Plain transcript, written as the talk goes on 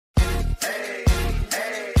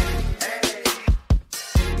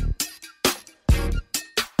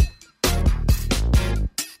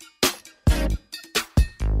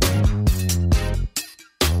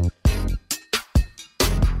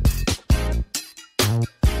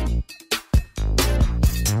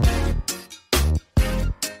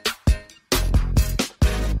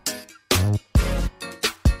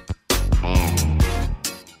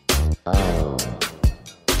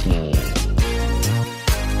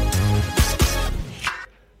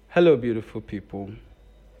Hello, beautiful people.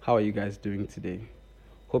 How are you guys doing today?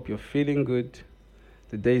 Hope you're feeling good.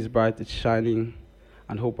 The day is bright, it's shining,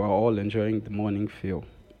 and hope we're all enjoying the morning feel.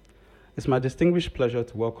 It's my distinguished pleasure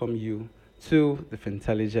to welcome you to the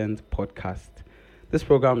Fintelligent podcast. This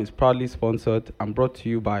program is proudly sponsored and brought to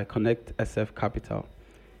you by Connect SF Capital.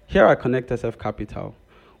 Here at Connect SF Capital,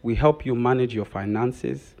 we help you manage your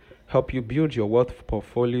finances, help you build your wealth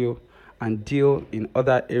portfolio, and deal in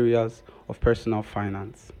other areas of personal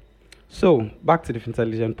finance. So, back to the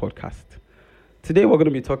Intelligent podcast. Today, we're going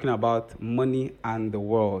to be talking about money and the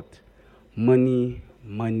world. Money,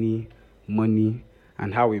 money, money,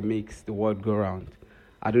 and how it makes the world go round.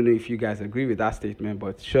 I don't know if you guys agree with that statement,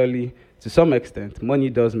 but surely, to some extent, money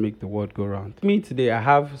does make the world go round. Me today, I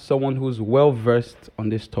have someone who's well versed on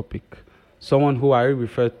this topic. Someone who I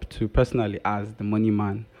refer to personally as the money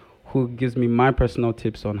man, who gives me my personal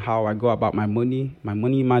tips on how I go about my money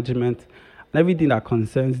management, and everything that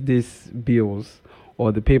concerns these bills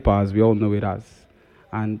or the paper as we all know it as.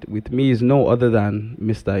 And with me is no other than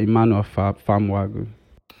Mr. Emmanuel Famwagu.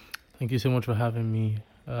 Thank you so much for having me.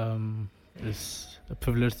 It's a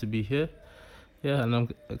privilege to be here. Yeah, and I'm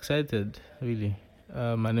excited, really.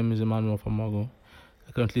 My name is Emmanuel Famwagu.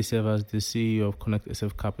 I currently serve as the CEO of Connect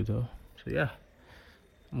SF Capital. So yeah,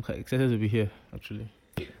 I'm quite excited to be here, actually.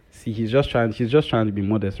 See, he's just trying to be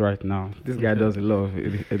modest right now. This guy does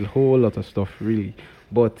a whole lot of stuff, really.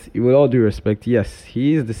 But with all due respect, yes,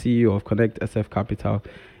 he is the CEO of Connect SF Capital,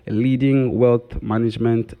 a leading wealth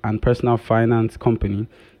management and personal finance company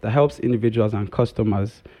that helps individuals and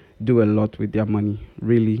customers do a lot with their money.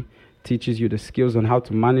 Really teaches you the skills on how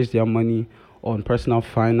to manage their money, on personal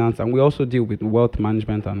finance, and we also deal with wealth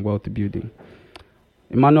management and wealth building.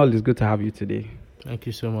 Emmanuel, it's good to have you today. Thank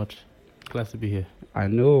you so much. Glad to be here. I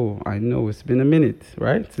know. It's been a minute,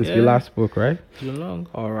 right? Since we last spoke, right? Too long.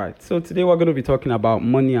 All right. So today we're going to be talking about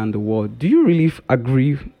money and the world. Do you really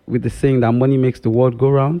agree with the saying that money makes the world go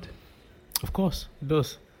round? Of course, it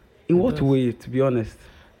does. In what way, to be honest?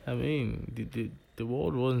 I mean, the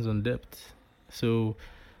world runs on debt. So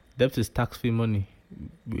debt is tax-free money.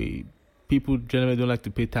 People generally don't like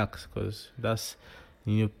to pay tax because that's,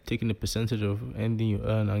 taking a percentage of anything you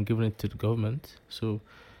earn and giving it to the government. So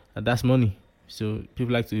that's money. So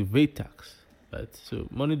people like to evade tax. Right? So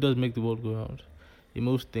money does make the world go round. It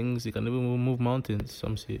moves things. It can even move mountains,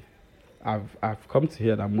 some say. I've come to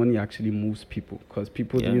hear that money actually moves people because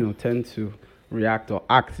people, tend to react or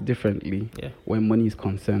act differently when money is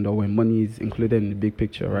concerned or when money is included in the big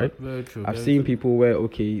picture, right? Very true. I've seen people where,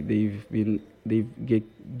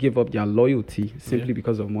 give up their loyalty simply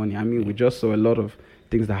because of money. I mean, we just saw a lot of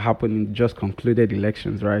things that happened in just concluded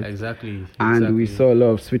elections, right? Exactly. And we saw a lot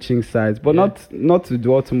of switching sides, but not to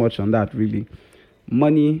dwell too much on that, really.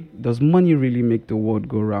 Does money really make the world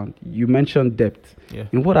go round? You mentioned debt. Yeah.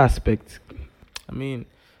 In what aspect? I mean,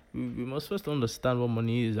 we must first understand what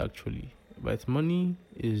money is actually. Right? Money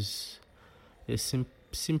is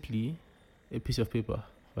simply a piece of paper,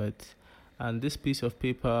 right? And this piece of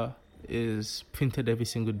paper is printed every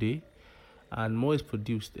single day, and more is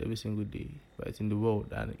produced every single day, right, in the world,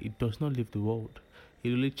 and it does not leave the world. It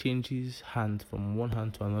really changes hands from one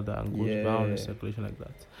hand to another and goes around in circulation like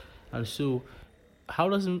that. And so, how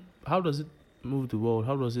does it move the world?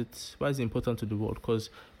 Why is it important to the world? Because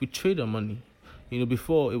we trade on money.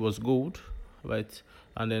 Before it was gold, right,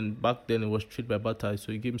 and then back then it was trade by barter.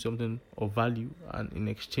 So you give me something of value, and in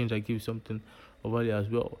exchange I give you something of value as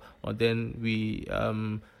well. And then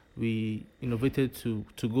we innovated to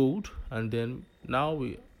gold, and then now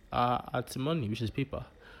we are at money, which is paper.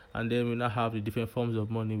 And then we now have the different forms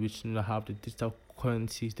of money, which now have the digital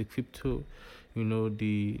currencies, the crypto,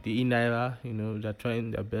 the e-naira, they're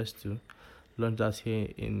trying their best to launch that here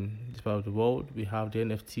in this part of the world. We have the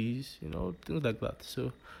NFTs, things like that.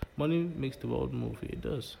 So money makes the world move. It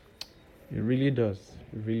does. It really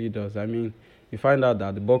does. I mean, you find out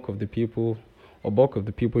that the bulk of the people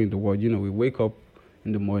in the world, we wake up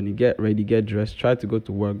in the morning, get ready, get dressed, try to go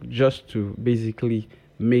to work just to basically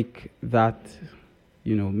make that,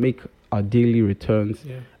 make our daily returns,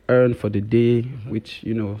 earn for the day, which,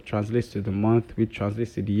 translates to the month, which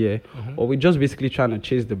translates to the year, or we're just basically trying to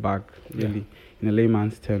chase the bag, really, in a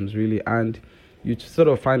layman's terms, really. And you sort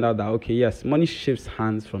of find out that, okay, yes, money shifts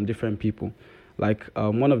hands from different people. Like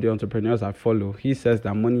one of the entrepreneurs I follow, he says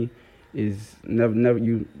that money is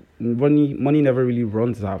money never really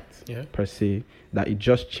runs out per se, that it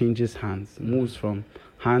just changes hands, moves from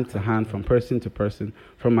hand to hand, from person to person,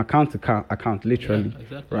 from account to account, literally,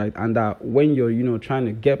 right? And that when you're trying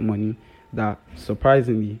to get money, that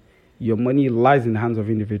surprisingly your money lies in the hands of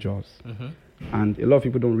individuals. And a lot of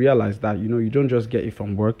people don't realize that, you don't just get it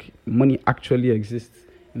from work. Money actually exists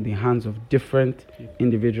in the hands of different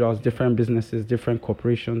individuals, different businesses, different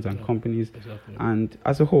corporations and companies, and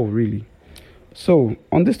as a whole, really. So,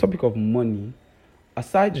 on this topic of money,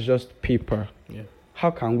 aside just paper, how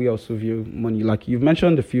can we also view money? Like, you've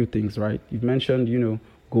mentioned a few things, right? You've mentioned,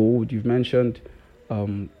 gold. You've mentioned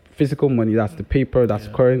physical money. That's the paper. That's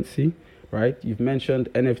currency, right? You've mentioned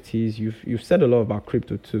NFTs. You've said a lot about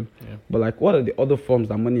crypto too. But like, what are the other forms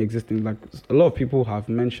that money exists in? Like, a lot of people have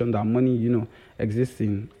mentioned that money, exists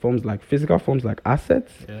in forms like physical forms, like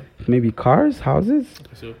assets, maybe cars, houses.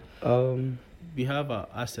 So, we have our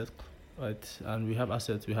assets, right? And we have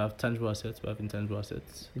assets. We have tangible assets. We have intangible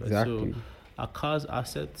assets. Right? Exactly. So, our cars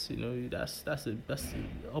assets, that's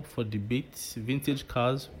up for debate. Vintage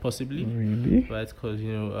cars, possibly, Really? right? Because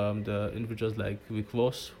the individuals like Rick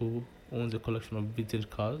Ross, who owns a collection of vintage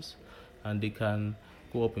cars, and they can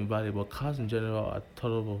go up in value. But cars in general are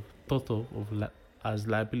thought of as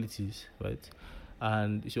liabilities, right?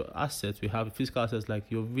 And so assets, we have physical assets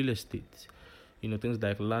like your real estate, things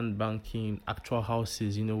like land banking, actual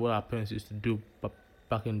houses. What our parents used to do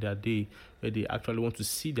back in their day, where they actually want to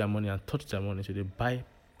see their money and touch their money, so they buy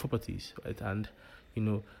properties, right? And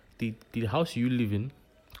the house you live in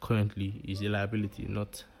currently is a liability,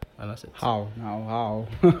 not an asset. How? How?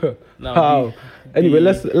 Anyway,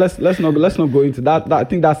 let's not go into that. I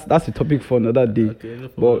think that's a topic for another day. Okay, no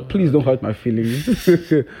but please don't hurt my feelings.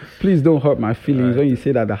 Please don't hurt my feelings when you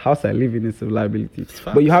say that the house I live in is a liability.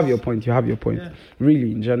 But you have your point. Yeah.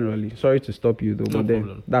 Really, generally. Sorry to stop you though, No but then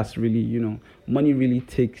problem. that's really, money really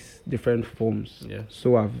takes different forms. Yeah.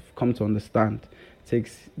 So I've come to understand.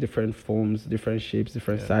 Takes different forms, different shapes,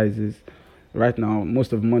 different sizes. Right now,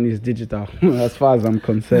 most of money is digital, as far as I'm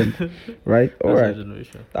concerned. Right? All right.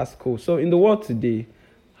 That's cool. So, in the world today,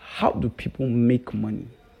 how do people make money?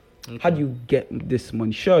 Okay. How do you get this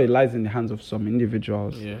money? Sure, it lies in the hands of some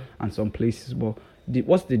individuals and some places, but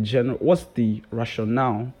what's the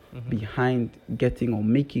rationale behind getting or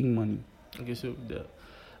making money? Okay, so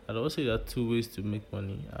I'd also say there are two ways to make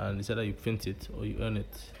money, and it's either you print it or you earn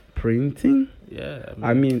it. Printing? Yeah.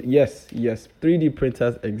 I mean, yes. 3D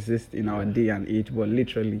printers exist in our day and age, but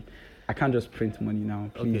literally, I can't just print money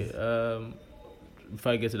now, please. Okay,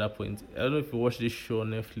 before I get to that point, I don't know if you watch this show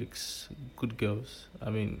on Netflix, Good Girls. I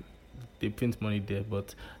mean, they print money there,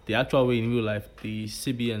 but the actual way in real life, the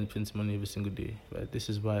CBN prints money every single day, right? This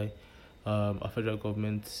is why our federal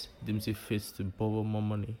government deems it fit to borrow more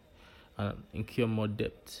money and incur more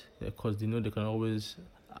debt, because they know they can always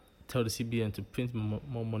tell the CBN to print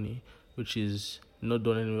more money, which is not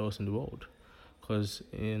done anywhere else in the world. Because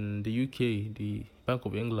in the UK, the Bank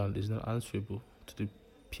of England is not answerable to the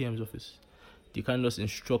PM's office. They can't just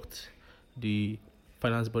instruct the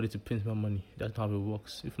finance body to print more money. That's not how it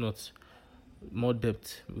works. If not, more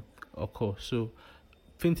debt will occur. So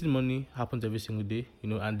printing money happens every single day,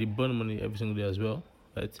 and they burn money every single day as well,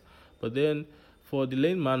 right? But then for the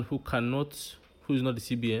layman who is not the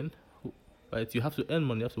CBN, right, you have to earn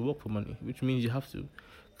money, you have to work for money, which means you have to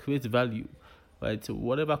create value, right? So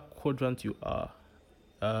whatever quadrant you are,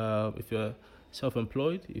 if you're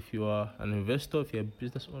self-employed, if you are an investor, if you're a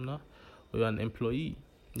business owner, or you're an employee,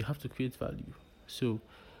 you have to create value. So,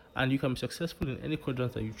 and you can be successful in any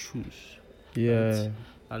quadrant that you choose. Yeah.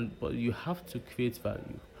 Right? But you have to create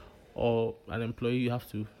value. Or an employee, you have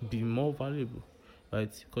to be more valuable,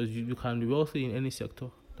 right? Because you can be wealthy in any sector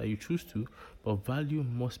that you choose to, but value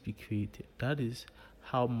must be created. That is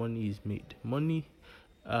how money is made. Money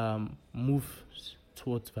moves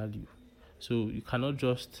towards value. So you cannot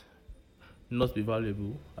just not be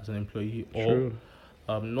valuable as an employee, or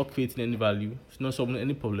not creating any value, not solving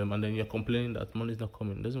any problem, and then you're complaining that money is not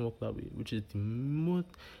coming. It doesn't work that way, which is the main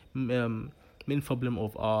problem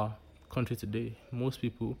of our country today. Most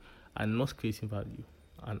people are not creating value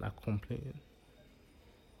and are complaining.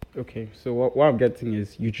 Okay, so what I'm getting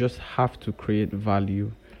is you just have to create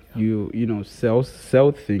value. You sell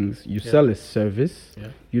things. You sell a service.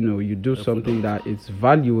 You do something that is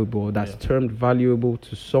valuable, that's termed valuable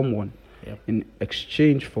to someone in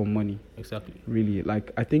exchange for money. Exactly. Really,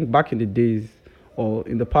 like I think back in the days or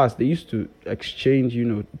in the past, they used to exchange.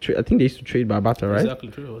 I think they used to trade by barter, right? Exactly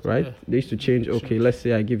true. Right? Yeah. They used to change. Okay, let's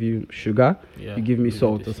say I give you sugar, you give me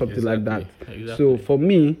salt or something like that. Exactly. So for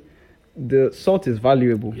me, the salt is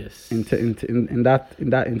valuable. Yes. In that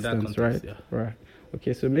instance, context, right? Yeah. Right.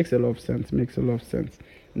 Okay, so it makes a lot of sense.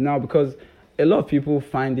 Now, because a lot of people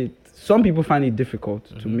some people find it difficult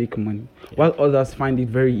to make money, while others find it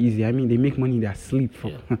very easy. I mean, they make money in their sleep,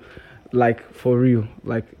 like for real.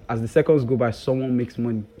 Like as the seconds go by, someone makes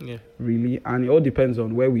money. Yeah. Really, and it all depends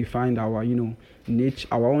on where we find our, niche,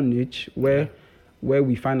 our own niche, where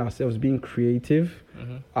we find ourselves being creative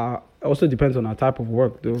Also depends on our type of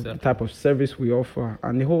work, the Exactly. type of service we offer,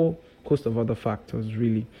 and the whole host of other factors,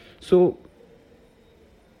 really. So,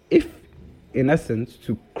 if, in essence,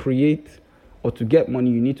 to create or to get money,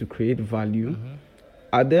 you need to create value,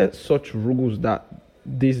 are there such rules that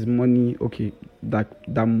this money,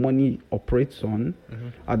 that money operates on?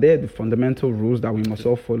 Are there the fundamental rules that we must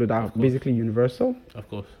all follow that are basically universal? Of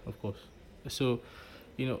course. So,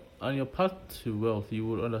 on your path to wealth, you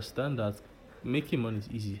will understand that making money is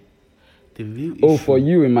easy. The real issue, for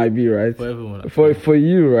you it might be, right? For everyone. For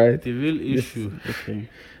you, right? The real issue. Okay.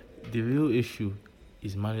 The real issue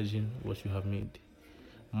is managing what you have made.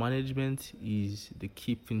 Management is the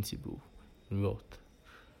key principle in wealth.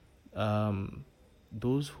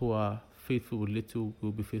 Those who are faithful with little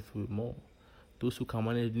will be faithful with more. Those who can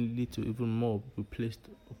manage little even more will be placed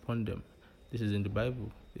upon them. This is in the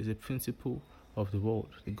Bible. It's a principle of the world.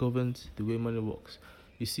 It governs the way money works.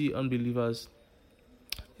 You see unbelievers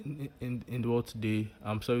in the world today.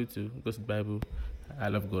 I'm sorry to go to the Bible. I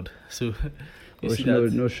love God. So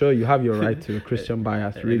sure, you have your right to a Christian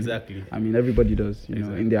bias, really. Exactly. I mean, everybody does,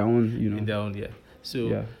 in their own, In their own, yeah. So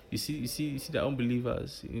yeah. you see the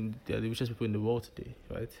unbelievers they're the richest people in the world today,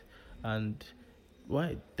 right? And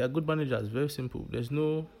why? They're good managers. Very simple. There's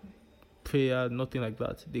no prayer, nothing like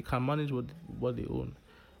that. They can manage what they own,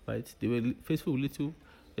 right? They were faithful with little.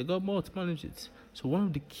 They got more to manage it. So one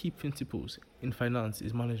of the key principles in finance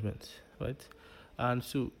is management, right? And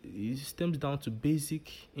so it stems down to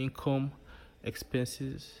basic income,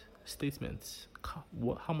 expenses, statements.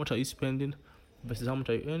 How much are you spending versus how much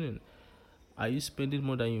are you earning? Are you spending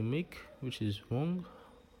more than you make, which is wrong,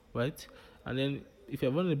 right? And then if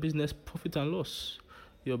you're running a business, profit and loss,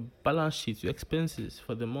 your balance sheet, your expenses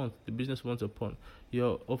for the month, the business runs upon,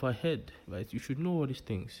 your overhead, right? You should know all these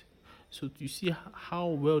things. So you see how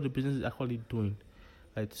well the business is actually doing,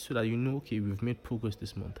 right? So that you know, okay, we've made progress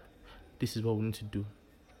this month. This is what we need to do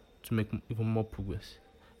to make even more progress,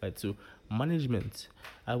 right? So management,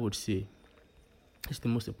 I would say, is the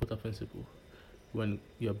most important principle when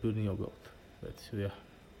you're building your wealth, right? So yeah.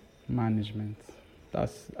 Management. I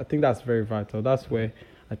think that's very vital. That's where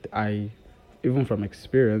I even from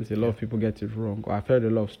experience, a lot of people get it wrong. I've heard a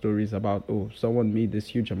lot of stories about, someone made this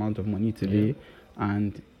huge amount of money today,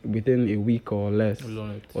 and within a week or less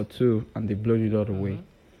or two, and they've blown it all away.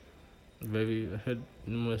 I heard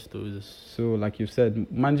numerous stories. So, like you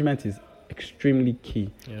said, management is extremely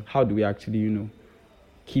key. Yeah. How do we actually,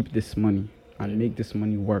 keep this money and make this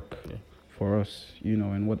money work for us,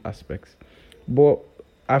 in what aspects? But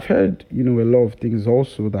I've heard, a lot of things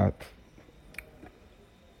also that,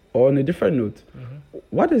 on a different note,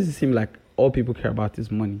 why does it seem like all people care about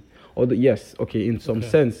is money? In some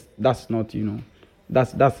sense, that's not,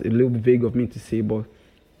 that's a little bit vague of me to say, but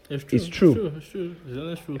it's true. It's true.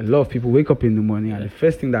 A lot of people wake up in the morning and the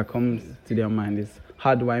first thing that comes to their mind is,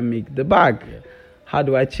 how do I make the bag? Yeah. How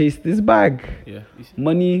do I chase this bag? Yeah.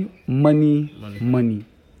 Money.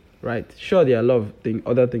 Right? Sure, there are a lot of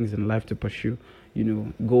other things in life to pursue,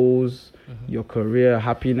 goals, your career,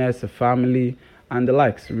 happiness, a family, and the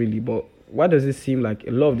likes, really. But why does it seem like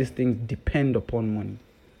a lot of these things depend upon money?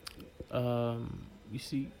 You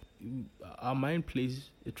see, our mind plays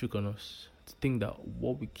a trick on us to think that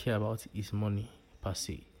what we care about is money per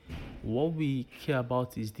se. What we care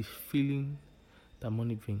about is the feeling that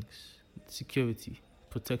money brings: security,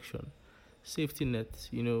 protection, safety net.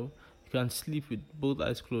 You can sleep with both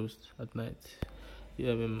eyes closed at night.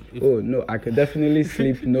 Yeah, I could definitely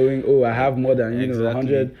sleep knowing, I have more than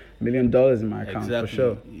 $100 million in my account, for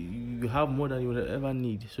sure. You have more than you will ever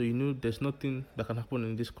need, so there's nothing that can happen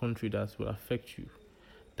in this country that will affect you.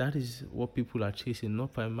 That is what people are chasing,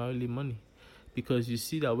 not primarily money, because you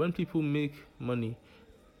see that when people make money,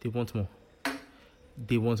 they want more,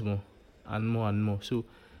 and more and more. So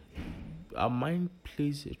our mind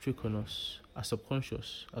plays a trick on us, our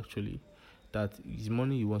subconscious actually, that is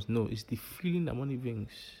money you want. No, it's the feeling that money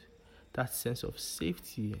brings, that sense of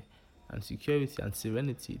safety and security and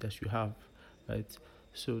serenity that you have, right?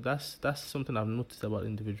 So that's something I've noticed about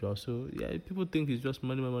individuals. So people think it's just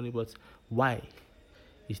money, but why?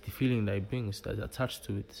 It's the feeling that it brings that's attached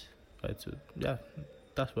to it, right? So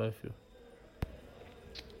that's what I feel.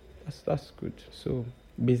 That's good. So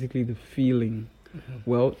basically the feeling.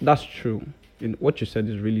 Well, that's true. What you said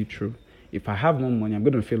is really true. If I have more money, I'm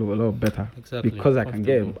going to feel a lot better. Exactly. Because I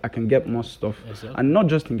can get more stuff. Exactly. And not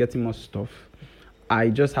just in getting more stuff. I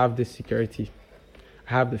just have this security.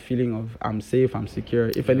 I have the feeling of I'm safe, I'm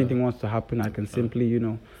secure. If anything wants to happen, I can simply,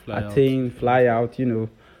 fly out,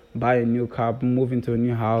 buy a new car, move into a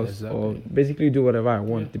new house, or basically do whatever I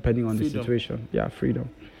want, depending on the situation. Yeah, freedom.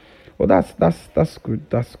 Well, that's good.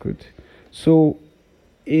 That's good. So,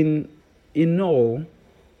 in all,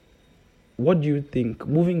 what do you think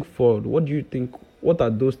moving forward? What do you think? What are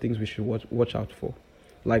those things we should watch out for,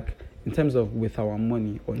 like in terms of with our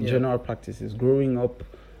money or in general practices, growing up,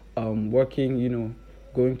 working,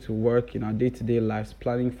 going to work in our day-to-day lives,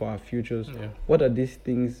 planning for our futures. Yeah. What are these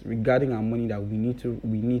things regarding our money that we need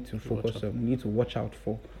to focus on? We need to watch out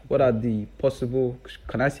for. What are the possible,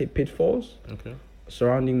 can I say, pitfalls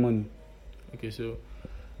surrounding money? Okay, so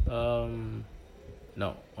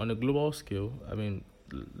now on a global scale, I mean,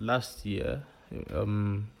 last year,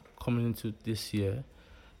 coming into this year,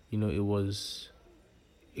 it was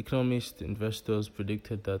economists, investors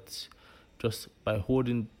predicted that just by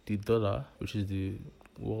holding the dollar, which is the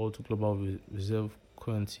world global reserve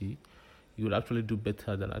currency, you would actually do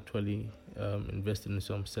better than actually investing in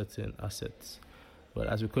some certain assets. But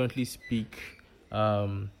as we currently speak,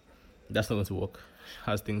 that's not going to work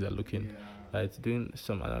as things are looking. Yeah. Right, doing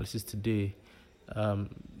some analysis today,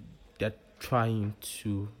 they're trying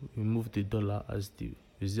to remove the dollar as the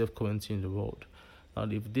reserve currency in the world. Now,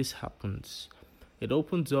 if this happens, it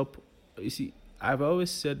opens up. You see, I've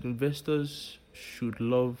always said investors should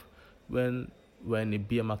love when we're in a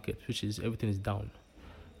bear market, which is everything is down.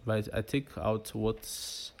 Right? I take out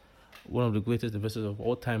what one of the greatest investors of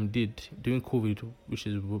all time did during COVID, which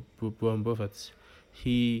is Warren Buffett.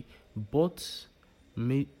 He bought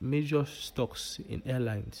major stocks in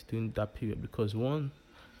airlines during that period because, one,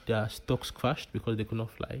 their stocks crashed because they could not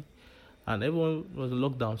fly, and everyone was in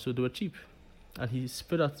lockdown, so they were cheap. And he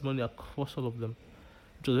spread out his money across all of them,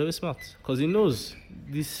 which was very smart because he knows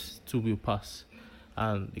this too will pass.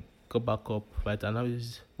 And it got back up, right? And now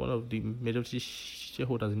he's one of the majority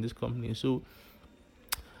shareholders in this company. So,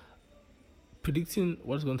 predicting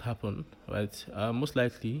what's going to happen, right? Most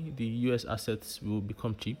likely, the US assets will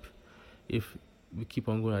become cheap if we keep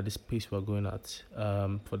on going at this pace we're going at,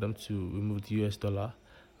 for them to remove the US dollar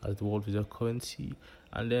as the world reserve currency.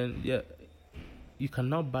 And then, you can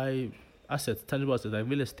now buy assets, tangible assets like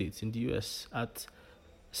real estate in the US at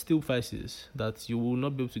still prices that you will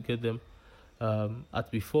not be able to get them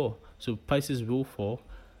at before. So prices will fall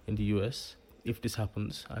in the US if this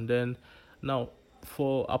happens. And then now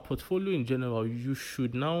for our portfolio in general, you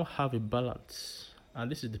should now have a balance.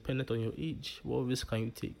 And this is dependent on your age. What risk can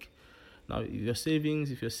you take? Now, if you're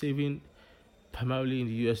saving primarily in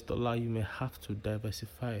the US dollar, you may have to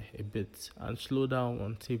diversify a bit and slow down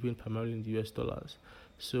on saving primarily in the US dollars.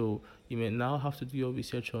 So you may now have to do your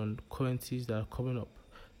research on currencies that are coming up,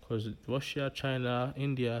 because Russia, China,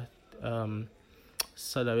 India,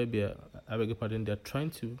 Saudi Arabia, I beg your pardon, they're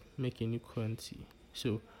trying to make a new currency.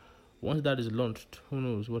 So once that is launched, who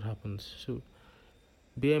knows what happens. So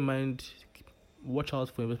bear in mind, watch out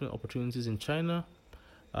for investment opportunities in China,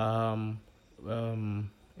 in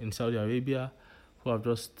Saudi Arabia, who have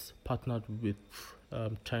just partnered with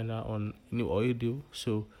China on a new oil deal.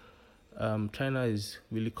 So China is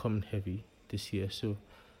really coming heavy this year. So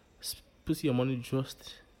put your money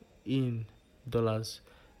just in dollars.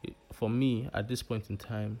 For me, at this point in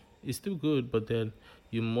time, it's still good, but then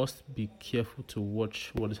you must be careful to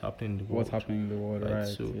watch what is happening in the world. What's happening in the world, right?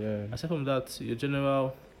 So, aside from that, your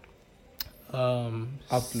general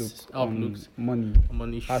outlooks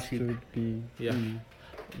money has to be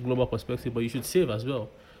global perspective, but you should save as well.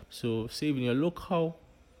 So save in your local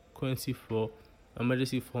currency for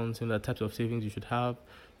emergency funds and the types of savings you should have,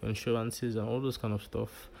 your insurances and all those kind of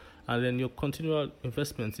stuff. And then your continual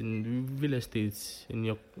investments in real estate in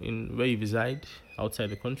where you reside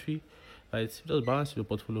outside the country, right? Just balance your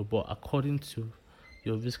portfolio, but according to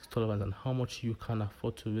your risk tolerance and how much you can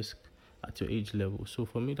afford to risk at your age level. So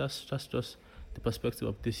for me, that's just the perspective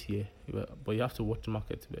of this year. But you have to watch the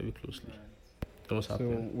market very closely.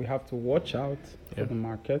 So we have to watch out for the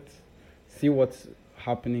market, see what's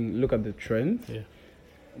happening, look at the trends. Yeah.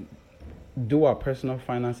 Do our personal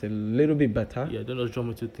finance a little bit better. Yeah, don't just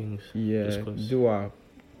jump into things. Yeah, do our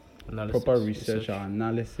proper research, our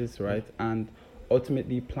analysis, right? Yeah. And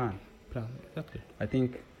ultimately plan. Exactly. I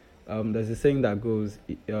think there's a saying that goes,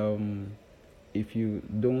 if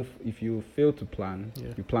you fail to plan,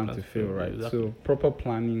 you plan to fail, right? Exactly. So proper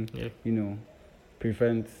planning,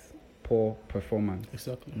 prevents poor performance.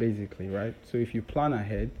 Exactly. Basically, right? So if you plan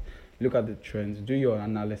ahead, look at the trends, do your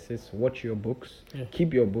analysis, watch your books,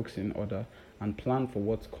 keep your books in order, and plan for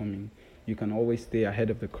what's coming. You can always stay ahead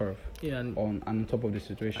of the curve. And on top of the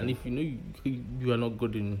situation. And if you know you are not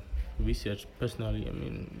good in research, personally, I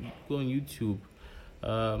mean, go on YouTube,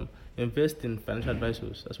 invest in financial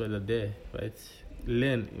advisors. That's why they're there, right?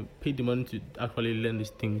 Learn, pay the money to actually learn these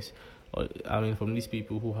things. From these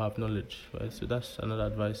people who have knowledge, right? So that's another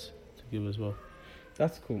advice to give as well.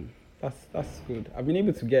 That's cool. That's good. I've been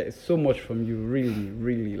able to get so much from you, really,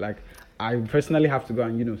 really. Like, I personally have to go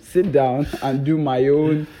and sit down and do my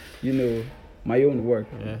own, my own work,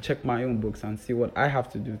 check my own books and see what I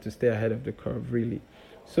have to do to stay ahead of the curve, really.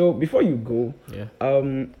 So before you go,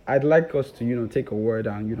 I'd like us to take a word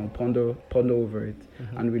and ponder over it,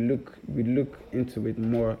 and we look into it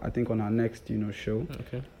more. I think on our next show.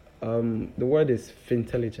 Okay. The word is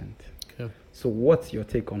fintelligent. Okay. So what's your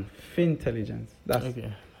take on fintelligence? That's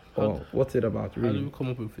okay. What's it about, really? How do we come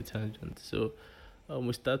up with fintelligence? So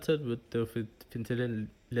we started with the fintelligent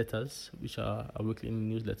letters, which are our weekly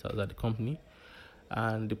newsletters at the company,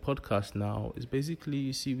 and the podcast now is basically,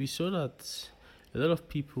 you see, we saw that a lot of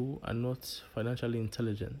people are not financially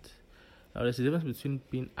intelligent. Now, there's a difference between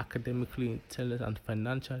being academically intelligent and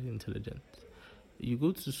financially intelligent. You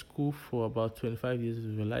go to school for about 25 years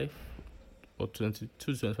of your life, or 22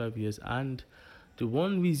 to 25 years, and the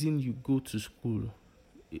one reason you go to school,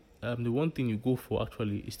 the one thing you go for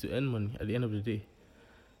actually is to earn money at the end of the day.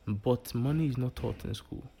 But money is not taught in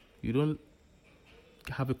school. You don't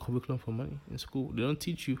have a curriculum for money in school. They don't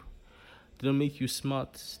teach you. They don't make you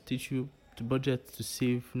smart, teach you to budget, to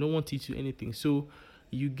save. No one teaches you anything. So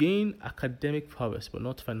you gain academic prowess, but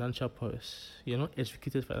not financial prowess. You're not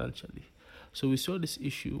educated financially. So we saw this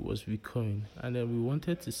issue was recurring, and then we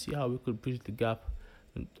wanted to see how we could bridge the gap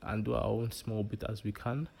and do our own small bit as we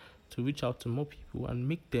can to reach out to more people and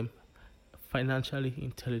make them financially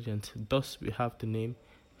intelligent. Thus, we have the name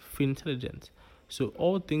Fintelligent. So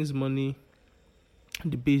all things money,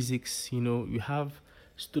 the basics, you have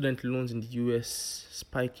student loans in the US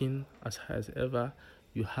spiking as high as ever.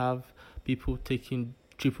 You have people taking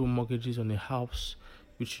triple mortgages on a house,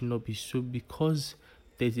 which should not be so, because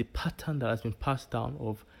there's a pattern that has been passed down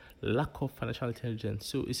of lack of financial intelligence.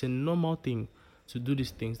 So it's a normal thing to do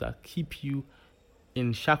these things that keep you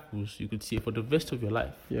in shackles, you could say, for the rest of your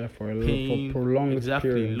life. Yeah, for prolonged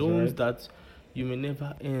periods, loans right? that you may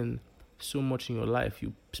never earn so much in your life.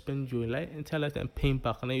 You spend your entire lifetime paying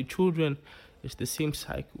back, and then your children, it's the same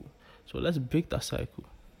cycle. So let's break that cycle.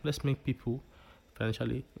 Let's make people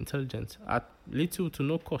financially intelligent at little to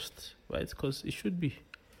no cost, right? Because it should be.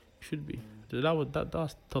 So that's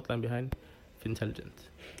the thought line behind Fintelligent.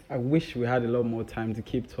 I wish we had a lot more time to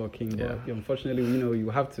keep talking, but unfortunately, you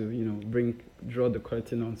have to, draw the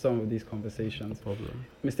curtain on some of these conversations. No problem.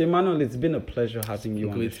 Mr. Emmanuel, it's been a pleasure having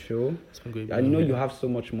you on the show. It's been great. I know you have so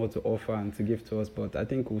much more to offer and to give to us, but I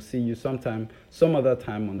think we'll see you some other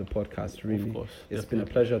time on the podcast, really. Of course. It's been a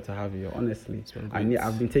pleasure to have you, honestly. It's been great.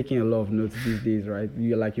 I've been taking a lot of notes these days, right?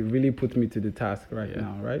 You really put me to the task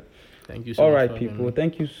now, right? Thank you so much. All right, people.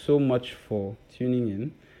 Thank you so much for tuning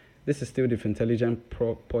in. This is still the Fintelligent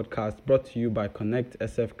podcast, brought to you by Connect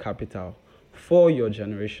SF Capital for your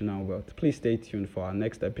generational wealth. Please stay tuned for our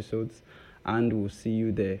next episodes, and we'll see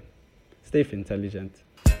you there. Stay Fintelligent.